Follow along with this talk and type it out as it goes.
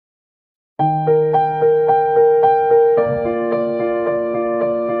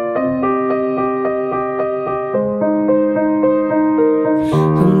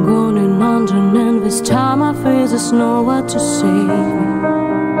there's no one to save me.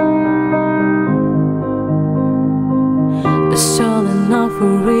 It's all enough,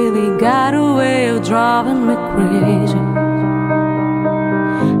 who really got a way of driving me crazy.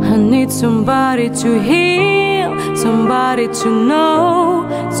 I need somebody to heal, somebody to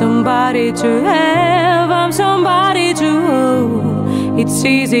know, somebody to have, I'm somebody to hold. It's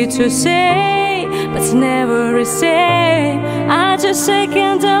easy to say, but it's never the same. I just say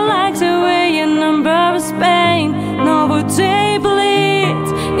can't like the way your number is pain. No, but day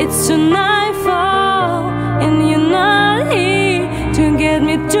bleeds, it's a nightfall, and you're not here to get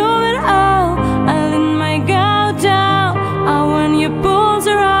me through it all. I let my guard down, I want your balls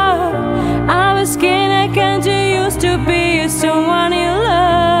are up. I was scared I can't, you used to be someone you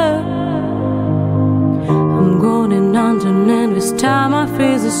love. I'm going under, and this time I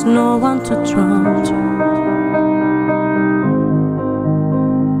feel there's no one to turn to.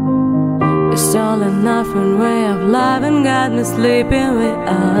 It's all enough in way of life, and got me sleeping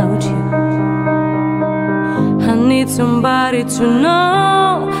without you. I need somebody to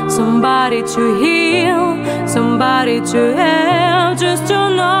know, somebody to heal, somebody to help, just to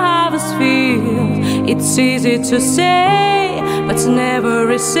know how this feels. It's easy to say, but it's never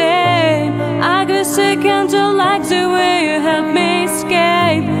the same. I guess I can't like the way you help me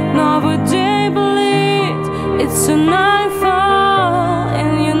escape. No, but day bleeds, it's a nightfall,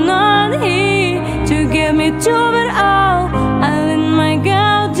 and you're not here to get me through it all. I let my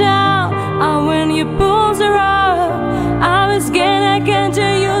guard down, I when your pulls are up. I was scared I can't,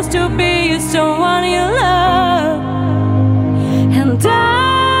 you used to be someone you love. And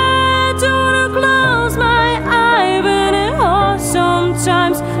I don't wanna close my eye, but it hurts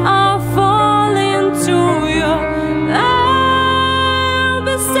sometimes. I'll fall into your, I'll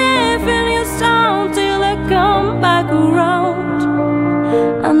be safe in your sound till I come back around.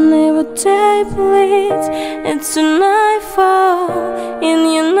 I never day bleeds, it's a nightfall, and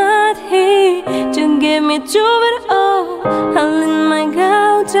you're not here to get me through it all. I let my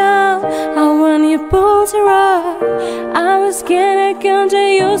guard down, I want your pulls are up. I was scared I can't, I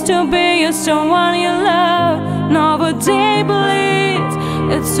used to be someone you love. No, but day bleeds,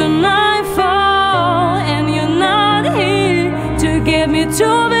 it's a nightfall, and you're not here to get me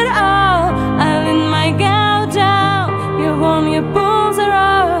through it all. I let my guard down, you want your pulls are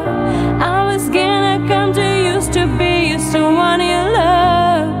up. I was scared I can't, I used to be someone you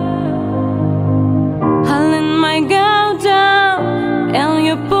love. I let my guard down, and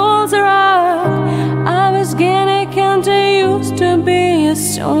your pulls are up. I was scared I can't, I used to be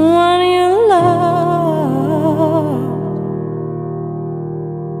someone